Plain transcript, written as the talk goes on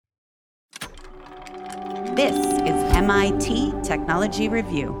This is MIT Technology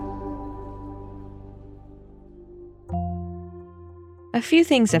Review. A few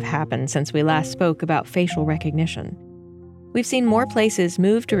things have happened since we last spoke about facial recognition. We've seen more places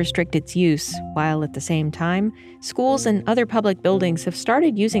move to restrict its use, while at the same time, schools and other public buildings have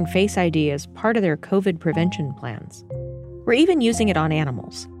started using Face ID as part of their COVID prevention plans. We're even using it on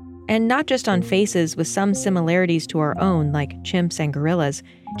animals. And not just on faces with some similarities to our own, like chimps and gorillas.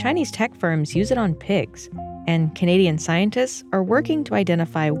 Chinese tech firms use it on pigs. And Canadian scientists are working to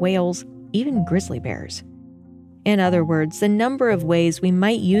identify whales, even grizzly bears. In other words, the number of ways we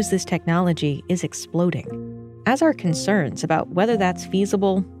might use this technology is exploding, as are concerns about whether that's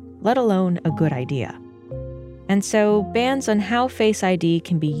feasible, let alone a good idea. And so, bans on how Face ID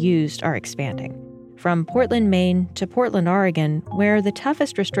can be used are expanding. From Portland, Maine to Portland, Oregon, where the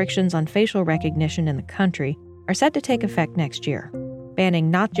toughest restrictions on facial recognition in the country are set to take effect next year, banning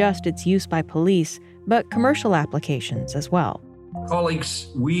not just its use by police, but commercial applications as well. Colleagues,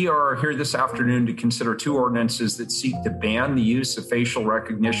 we are here this afternoon to consider two ordinances that seek to ban the use of facial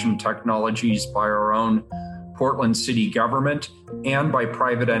recognition technologies by our own Portland city government and by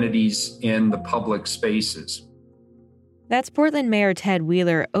private entities in the public spaces. That's Portland Mayor Ted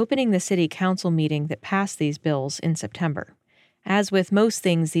Wheeler opening the city council meeting that passed these bills in September. As with most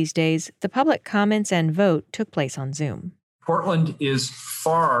things these days, the public comments and vote took place on Zoom. Portland is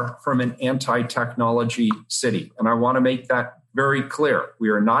far from an anti-technology city, and I want to make that very clear. We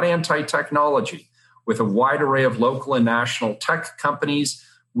are not anti-technology. With a wide array of local and national tech companies,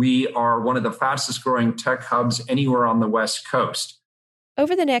 we are one of the fastest growing tech hubs anywhere on the West Coast.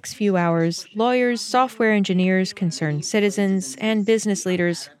 Over the next few hours, lawyers, software engineers, concerned citizens, and business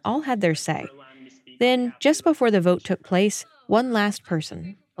leaders all had their say. Then, just before the vote took place, one last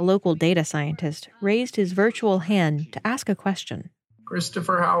person, a local data scientist, raised his virtual hand to ask a question.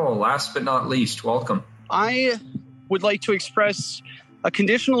 Christopher Howell, last but not least, welcome. I would like to express a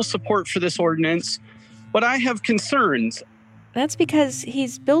conditional support for this ordinance, but I have concerns. That's because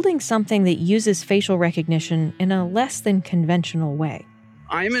he's building something that uses facial recognition in a less than conventional way.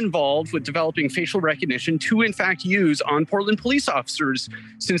 I'm involved with developing facial recognition to, in fact, use on Portland police officers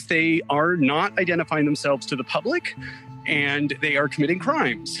since they are not identifying themselves to the public and they are committing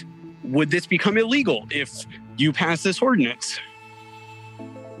crimes. Would this become illegal if you pass this ordinance?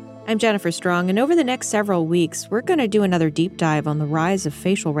 I'm Jennifer Strong, and over the next several weeks, we're going to do another deep dive on the rise of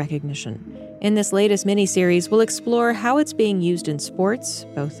facial recognition. In this latest mini-series, we'll explore how it's being used in sports,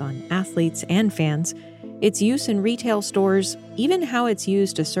 both on athletes and fans, its use in retail stores, even how it's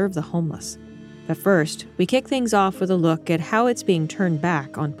used to serve the homeless. But first, we kick things off with a look at how it's being turned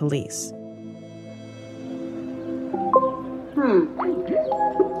back on police.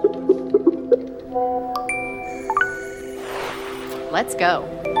 Let's go.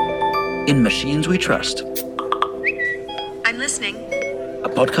 In Machines We Trust. I'm listening. A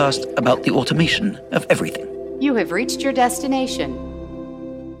podcast about the automation of everything. You have reached your destination.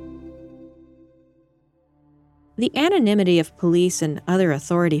 The anonymity of police and other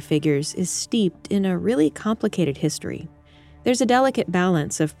authority figures is steeped in a really complicated history. There's a delicate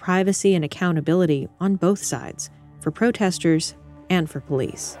balance of privacy and accountability on both sides, for protesters and for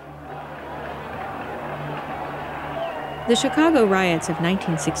police. The Chicago riots of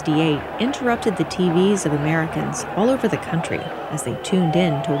 1968 interrupted the TVs of Americans all over the country as they tuned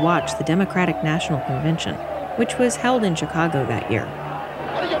in to watch the Democratic National Convention, which was held in Chicago that year.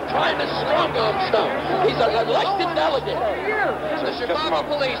 What are you trying to strong-arm stuff? He's an elected delegate. The Chicago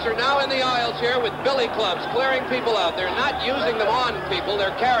police are now in the aisles here with billy clubs, clearing people out. They're not using them on people,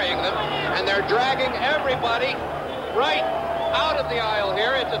 they're carrying them, and they're dragging everybody right out of the aisle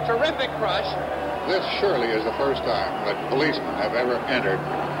here. It's a terrific crush. This surely is the first time that policemen have ever entered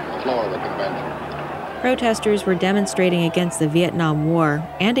the floor of the convention. Protesters were demonstrating against the Vietnam War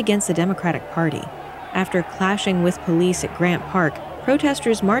and against the Democratic Party. After clashing with police at Grant Park,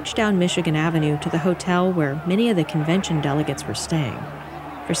 protesters marched down Michigan Avenue to the hotel where many of the convention delegates were staying.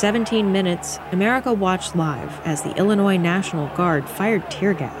 For 17 minutes, America watched live as the Illinois National Guard fired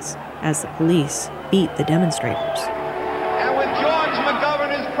tear gas as the police beat the demonstrators. And with George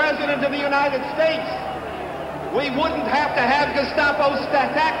McGovern as President of the United States, we wouldn't have to have Gestapo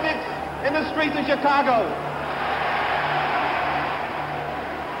tactics in the streets of Chicago.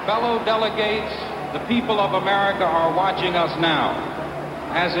 Fellow delegates, the people of America are watching us now,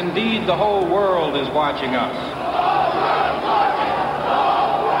 as indeed the whole world is watching us.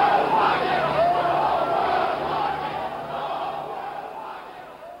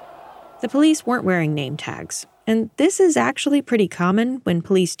 The police weren't wearing name tags, and this is actually pretty common when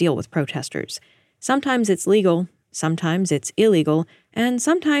police deal with protesters. Sometimes it's legal, sometimes it's illegal, And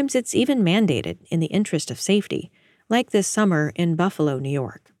sometimes it's even mandated in the interest of safety, like this summer in Buffalo, New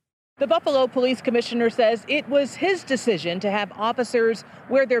York. The Buffalo Police Commissioner says it was his decision to have officers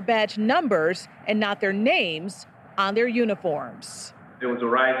wear their badge numbers and not their names on their uniforms. There was a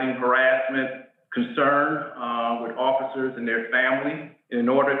rising harassment concern with officers and their family. In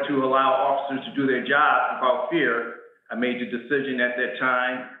order to allow officers to do their job without fear, I made the decision at that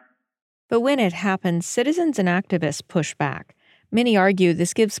time. But when it happens, citizens and activists push back. Many argue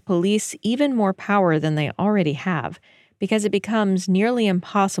this gives police even more power than they already have, because it becomes nearly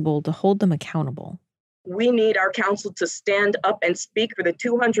impossible to hold them accountable. We need our council to stand up and speak for the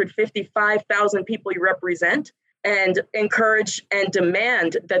 255,000 people you represent and encourage and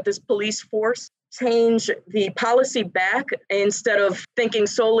demand that this police force change the policy back instead of thinking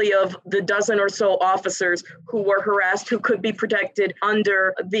solely of the dozen or so officers who were harassed who could be protected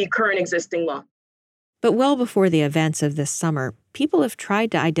under the current existing law. But well before the events of this summer, people have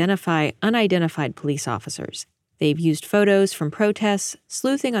tried to identify unidentified police officers. They've used photos from protests,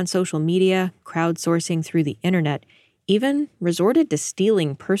 sleuthing on social media, crowdsourcing through the internet, even resorted to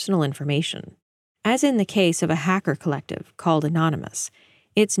stealing personal information. As in the case of a hacker collective called Anonymous,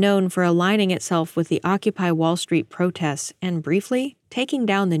 it's known for aligning itself with the Occupy Wall Street protests and briefly taking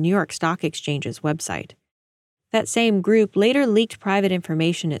down the New York Stock Exchange's website. That same group later leaked private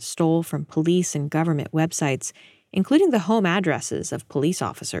information it stole from police and government websites, including the home addresses of police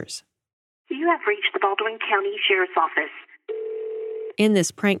officers. You have reached the Baldwin County Sheriff's Office. In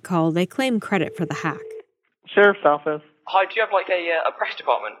this prank call, they claim credit for the hack. Sheriff's Office. Hi, do you have a press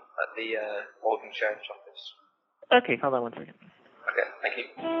department at the Baldwin Sheriff's Office? Okay, hold on one second. Okay, thank you.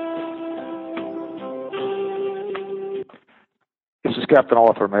 This is Captain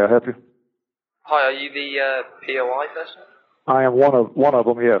Oliver. May I help you? Hi, are you the POI person? I am one of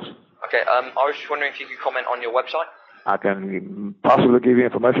them, yes. Okay, I was just wondering if you could comment on your website. I can possibly give you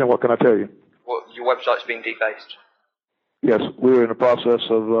information. What can I tell you? Well, your website's been defaced. Yes, we're in the process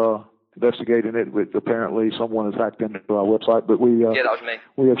of investigating it. With apparently someone has hacked into our website, but yeah, that was me.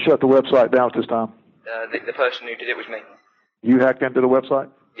 We have shut the website down at this time. The person who did it was me. You hacked into the website?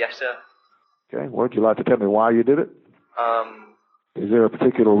 Yes, sir. Okay. Would you like to tell me why you did it? Is there a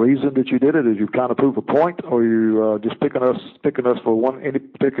particular reason that you did it? Did you kind of prove a point, or are you just picking us for any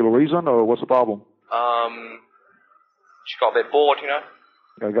particular reason, or what's the problem? Just got a bit bored, you know.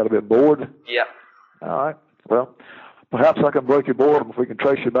 I got a bit bored? Yeah. All right. Well, perhaps I can break your boredom if we can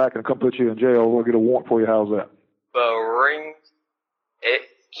trace you back and come put you in jail. We'll get a warrant for you. How's that? Bring it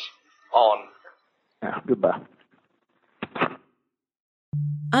on. Yeah, goodbye.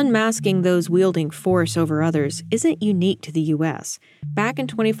 Unmasking those wielding force over others isn't unique to the U.S. Back in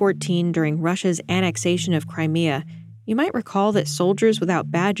 2014, during Russia's annexation of Crimea, you might recall that soldiers without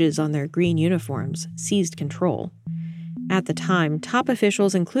badges on their green uniforms seized control. At the time, top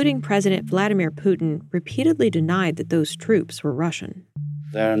officials, including President Vladimir Putin, repeatedly denied that those troops were Russian.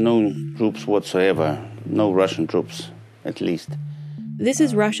 There are no troops whatsoever, no Russian troops, at least. This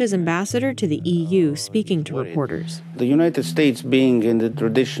is Russia's ambassador to the EU speaking to reporters. The United States, being in the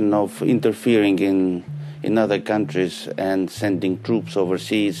tradition of interfering in other countries and sending troops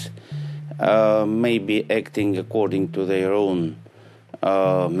overseas, may be acting according to their own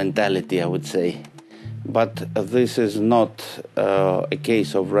mentality, I would say. But this is not a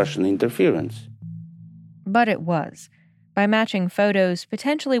case of Russian interference. But it was. By matching photos,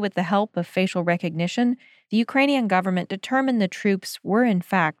 potentially with the help of facial recognition, the Ukrainian government determined the troops were in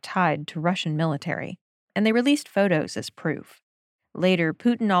fact tied to Russian military, and they released photos as proof. Later,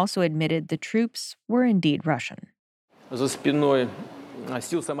 Putin also admitted the troops were indeed Russian.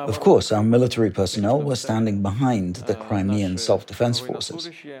 Of course, our military personnel were standing behind the Crimean self-defense forces.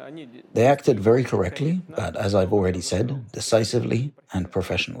 They acted very correctly, but as I've already said, decisively and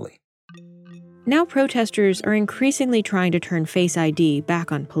professionally. Now protesters are increasingly trying to turn Face ID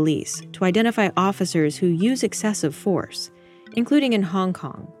back on police to identify officers who use excessive force, including in Hong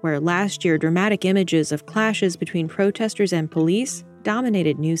Kong, where last year dramatic images of clashes between protesters and police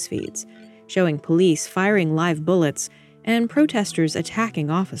dominated news feeds, showing police firing live bullets and protesters attacking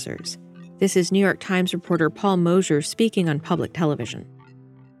officers. This is New York Times reporter Paul Mosier speaking on public television.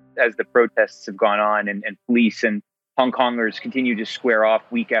 As the protests have gone on and police and Hong Kongers continue to square off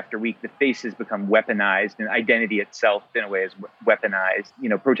week after week, the face has become weaponized, and identity itself, in a way, is weaponized. You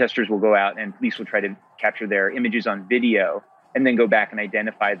know, protesters will go out and police will try to capture their images on video and then go back and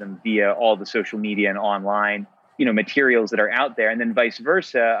identify them via all the social media and online, materials that are out there. And then vice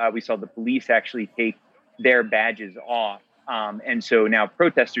versa, we saw the police actually take their badges off. And so now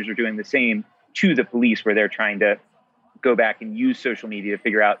protesters are doing the same to the police, where they're trying to go back and use social media to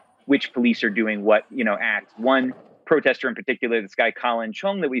figure out which police are doing what, acts. One protester in particular, this guy Colin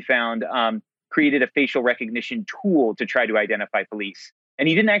Chung that we found, created a facial recognition tool to try to identify police. And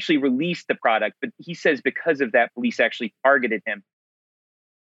he didn't actually release the product, but he says because of that, police actually targeted him.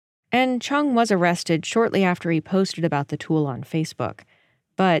 And Chung was arrested shortly after he posted about the tool on Facebook.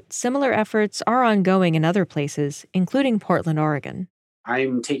 But similar efforts are ongoing in other places, including Portland, Oregon.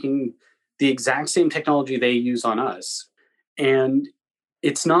 I'm taking the exact same technology they use on us. And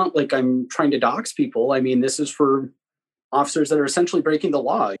it's not like I'm trying to dox people. I mean, this is for officers that are essentially breaking the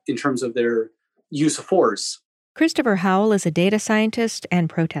law in terms of their use of force. Christopher Howell is a data scientist and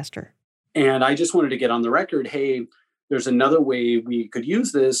protester. And I just wanted to get on the record, hey, there's another way we could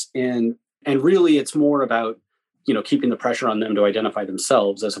use this. And really, it's more about, keeping the pressure on them to identify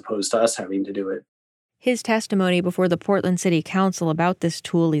themselves as opposed to us having to do it. His testimony before the Portland City Council about this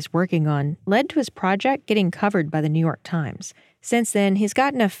tool he's working on led to his project getting covered by the New York Times. Since then, he's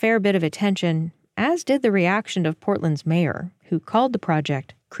gotten a fair bit of attention, as did the reaction of Portland's mayor, who called the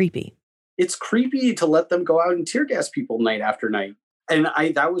project creepy. It's creepy to let them go out and tear gas people night after night. And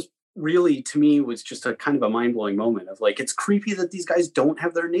that was really, to me, was just a kind of a mind-blowing moment of like, it's creepy that these guys don't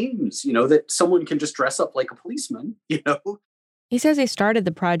have their names, that someone can just dress up like a policeman, He says he started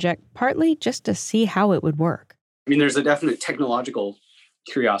the project partly just to see how it would work. I mean, there's a definite technological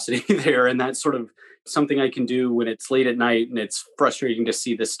curiosity there, and that's sort of something I can do when it's late at night and it's frustrating to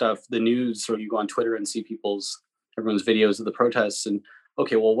see this stuff, the news, or you go on Twitter and see everyone's videos of the protests and,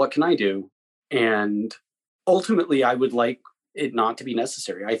 okay, well, what can I do? And ultimately, I would like it not to be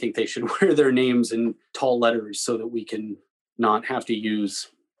necessary. I think they should wear their names in tall letters so that we can not have to use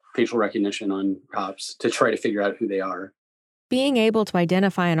facial recognition on cops to try to figure out who they are. Being able to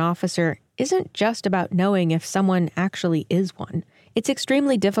identify an officer isn't just about knowing if someone actually is one. It's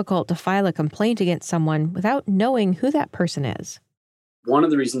extremely difficult to file a complaint against someone without knowing who that person is. One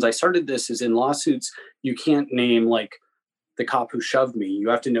of the reasons I started this is in lawsuits, you can't name like the cop who shoved me. You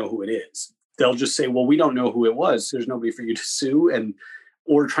have to know who it is. They'll just say, well, we don't know who it was. There's nobody for you to sue.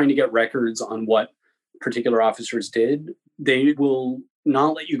 Or trying to get records on what particular officers did. They will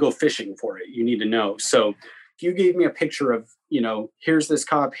not let you go fishing for it. You need to know. So if you gave me a picture of, here's this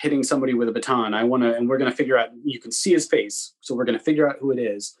cop hitting somebody with a baton, and we're going to figure out, you can see his face. So we're going to figure out who it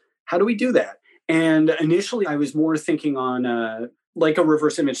is. How do we do that? And initially I was more thinking on like a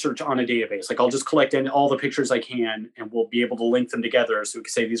reverse image search on a database. Like I'll just collect in all the pictures I can and we'll be able to link them together so we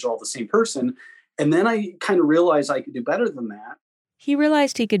can say these are all the same person. And then I kind of realized I could do better than that. He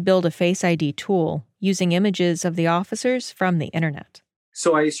realized he could build a Face ID tool using images of the officers from the internet.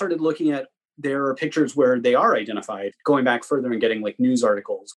 So I started looking at there are pictures where they are identified, going back further and getting like news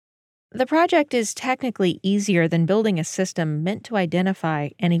articles. The project is technically easier than building a system meant to identify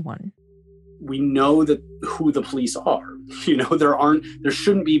anyone. We know that who the police are. There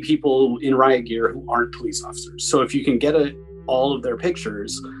shouldn't be people in riot gear who aren't police officers. So if you can get all of their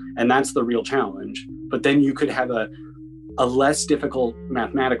pictures, and that's the real challenge, but then you could have a less difficult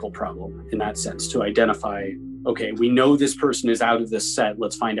mathematical problem in that sense to identify, okay, we know this person is out of this set.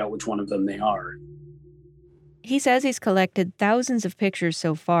 Let's find out which one of them they are. He says he's collected thousands of pictures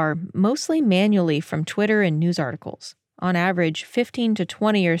so far, mostly manually from Twitter and news articles. On average, 15 to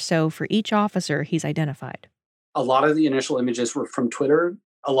 20 or so for each officer he's identified. A lot of the initial images were from Twitter.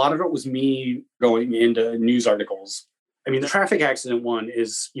 A lot of it was me going into news articles. I mean, the traffic accident one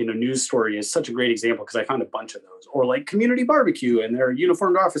is, news story is such a great example because I found a bunch of those. Or like community barbecue and there are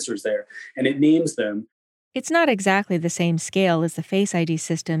uniformed officers there and it names them. It's not exactly the same scale as the Face ID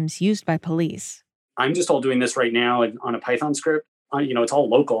systems used by police. I'm just all doing this right now on a Python script. It's all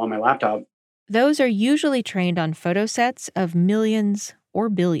local on my laptop. Those are usually trained on photo sets of millions or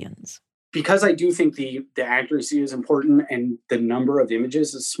billions. Because I do think the accuracy is important and the number of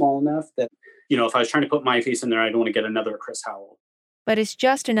images is small enough that, if I was trying to put my face in there, I don't want to get another Chris Howell. But it's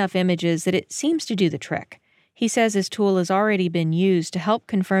just enough images that it seems to do the trick. He says his tool has already been used to help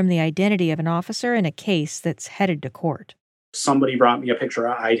confirm the identity of an officer in a case that's headed to court. Somebody brought me a picture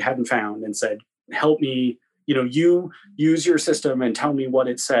I hadn't found and said, help me, you use your system and tell me what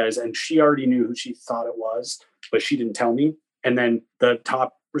it says. And she already knew who she thought it was, but she didn't tell me. And then the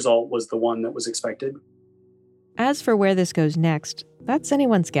top result was the one that was expected. As for where this goes next, that's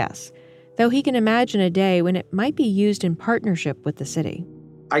anyone's guess, though he can imagine a day when it might be used in partnership with the city.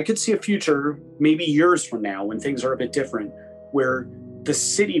 I could see a future, maybe years from now, when things are a bit different, where the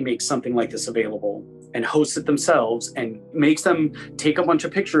city makes something like this available and hosts it themselves and makes them take a bunch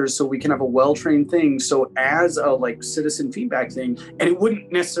of pictures so we can have a well-trained thing. So as a citizen feedback thing, and it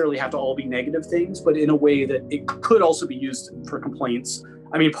wouldn't necessarily have to all be negative things, but in a way that it could also be used for complaints.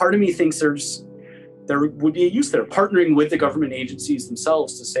 I mean, part of me thinks there would be a use there, partnering with the government agencies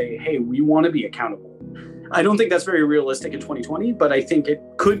themselves to say, hey, we want to be accountable. I don't think that's very realistic in 2020, but I think it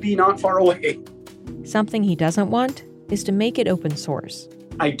could be not far away. Something he doesn't want is to make it open source.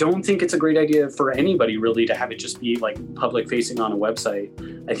 I don't think it's a great idea for anybody really to have it just be like public facing on a website.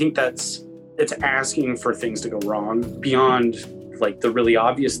 I think it's asking for things to go wrong beyond like the really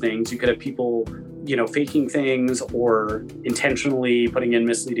obvious things. You could have people, faking things or intentionally putting in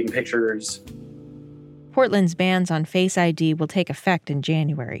misleading pictures. Portland's bans on Face ID will take effect in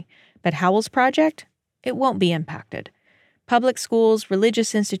January, but Howell's project, it won't be impacted. Public schools,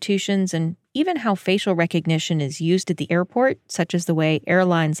 religious institutions, and even how facial recognition is used at the airport, such as the way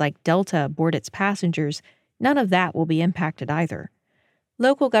airlines like Delta board its passengers, none of that will be impacted either.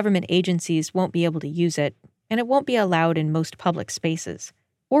 Local government agencies won't be able to use it, and it won't be allowed in most public spaces,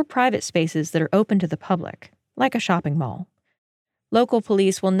 or private spaces that are open to the public, like a shopping mall. Local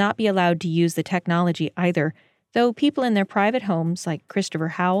police will not be allowed to use the technology either, though people in their private homes, like Christopher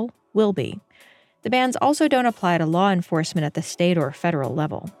Howell, will be. The bans also don't apply to law enforcement at the state or federal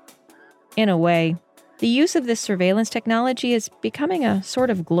level. In a way, the use of this surveillance technology is becoming a sort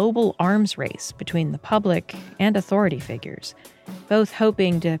of global arms race between the public and authority figures, both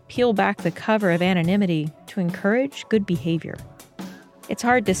hoping to peel back the cover of anonymity to encourage good behavior. It's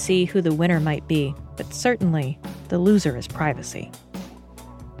hard to see who the winner might be, but certainly the loser is privacy.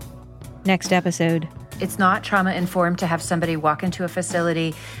 Next episode. It's not trauma-informed to have somebody walk into a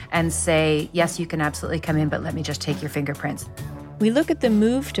facility and say, yes, you can absolutely come in, but let me just take your fingerprints. We look at the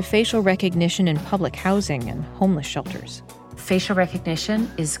move to facial recognition in public housing and homeless shelters. Facial recognition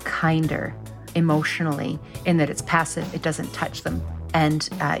is kinder emotionally in that it's passive, it doesn't touch them, and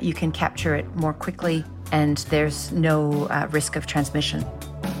you can capture it more quickly, and there's no risk of transmission.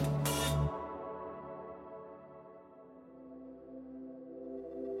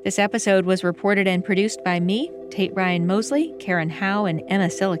 This episode was reported and produced by me, Tate Ryan Mosley, Karen Howe, and Emma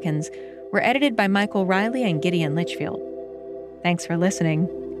Silikans. We're edited by Michael Riley and Gideon Litchfield. Thanks for listening.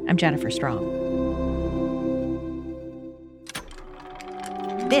 I'm Jennifer Strong.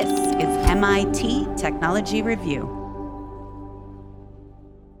 This is MIT Technology Review.